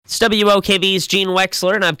It's WOKV's Gene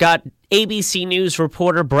Wexler, and I've got ABC News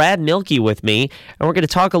reporter Brad Mielke with me, and we're going to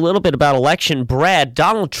talk a little bit about election. Brad,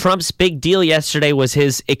 Donald Trump's big deal yesterday was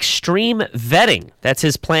his extreme vetting. That's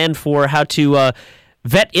his plan for how to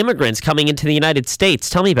vet immigrants coming into the United States.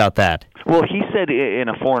 Tell me about that. Well, he said in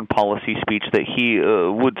a foreign policy speech that he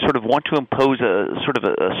would sort of want to impose a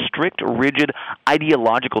strict, rigid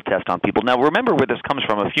ideological test on people. Now, remember where this comes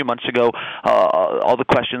from. A few months ago, all the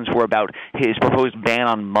questions were about his proposed ban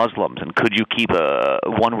on Muslims and could you keep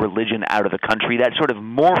one religion out of the country. That sort of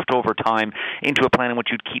morphed over time into a plan in which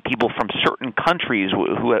you'd keep people from certain countries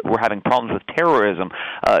who were having problems with terrorism,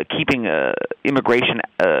 keeping immigration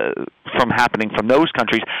from happening from those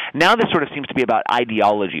countries. Now this sort of seems to be about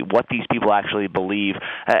ideology, what these people actually believe.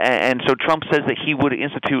 And so Trump says that he would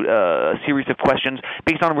institute a series of questions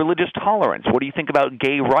based on religious tolerance. What do you think about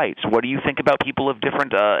gay rights? What do you think about people of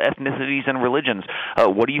different ethnicities and religions?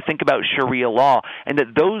 What do you think about Sharia law? And that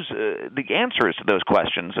the answers to those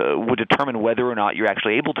questions would determine whether or not you're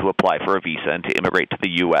actually able to apply for a visa and to immigrate to the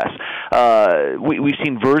U.S. We've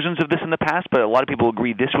seen versions of this in the past, but a lot of people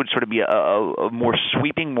agree this would sort of be a more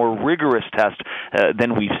sweeping, more rigorous test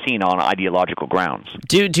than we've seen on ideological grounds.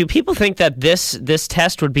 Do people think that this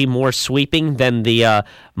test would be more sweeping than the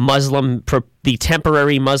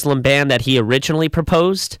temporary Muslim ban that he originally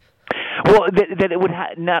proposed? Well, that it would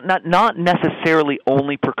not necessarily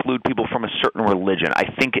only preclude people from a certain religion. I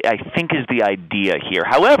think is the idea here.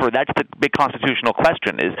 However, that's the big constitutional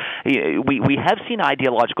question. Is we have seen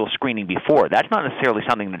ideological screening before. That's not necessarily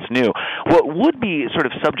something that's new. What would be sort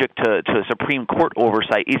of subject to Supreme Court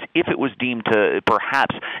oversight is if it was deemed to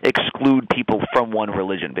perhaps exclude people from one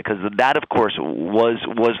religion, because that, of course, was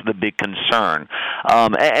the big concern.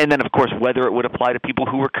 And then, of course, whether it would apply to people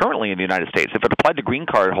who were currently in the United States. If it applied to green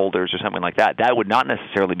card holders or something like that, that would not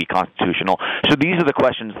necessarily be constitutional. So these are the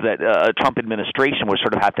questions that a Trump administration would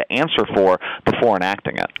sort of have to answer for before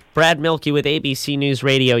enacting it. Brad Mielke with ABC News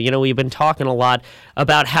Radio. You know, we've been talking a lot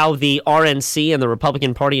about how the RNC and the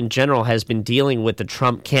Republican Party in general has been dealing with the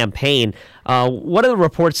Trump campaign. What are the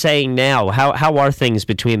reports saying now? How are things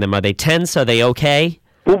between them? Are they tense? Are they okay?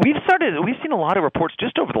 Well, we've seen a lot of reports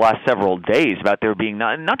just over the last several days about there being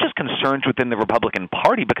not just concerns within the Republican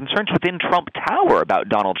Party, but concerns within Trump Tower about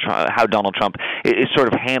how Donald Trump is sort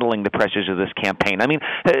of handling the pressures of this campaign. I mean,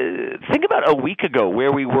 think about a week ago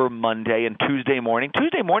where we were Monday and Tuesday morning.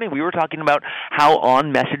 Tuesday morning, we were talking about how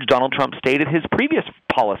on message Donald Trump stayed at his previous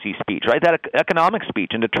policy speech, right? That economic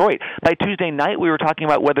speech in Detroit. By Tuesday night, we were talking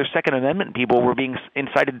about whether Second Amendment people were being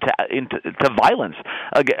incited to violence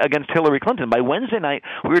against Hillary Clinton. By Wednesday night,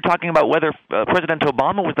 we were talking about whether President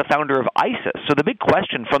Obama was the founder of ISIS. So the big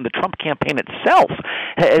question from the Trump campaign itself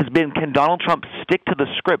has been, can Donald Trump stick to the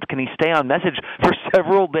script? Can he stay on message for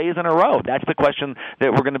several days in a row? That's the question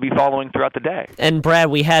that we're going to be following throughout the day. And Brad,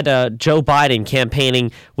 we had Joe Biden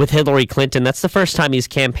campaigning with Hillary Clinton. That's the first time he's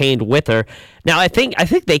campaigned with her. Now, I think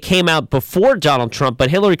they came out before Donald Trump, but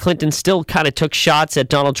Hillary Clinton still kind of took shots at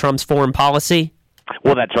Donald Trump's foreign policy.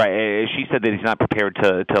 Well, that's right. She said that he's not prepared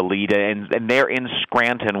to lead, and they're in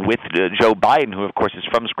Scranton with Joe Biden, who, of course, is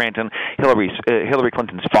from Scranton. Hillary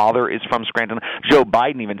Clinton's father is from Scranton. Joe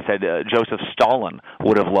Biden even said Joseph Stalin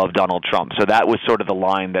would have loved Donald Trump. So that was sort of the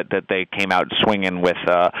line that they came out swinging with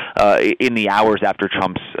in the hours after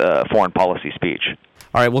Trump's foreign policy speech.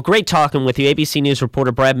 All right, well, great talking with you. ABC News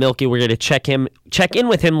reporter Brad Mielke. We're going to check in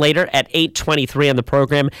with him later at 8:23 on the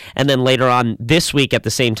program, and then later on this week at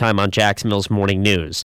the same time on Jacksonville's Morning News.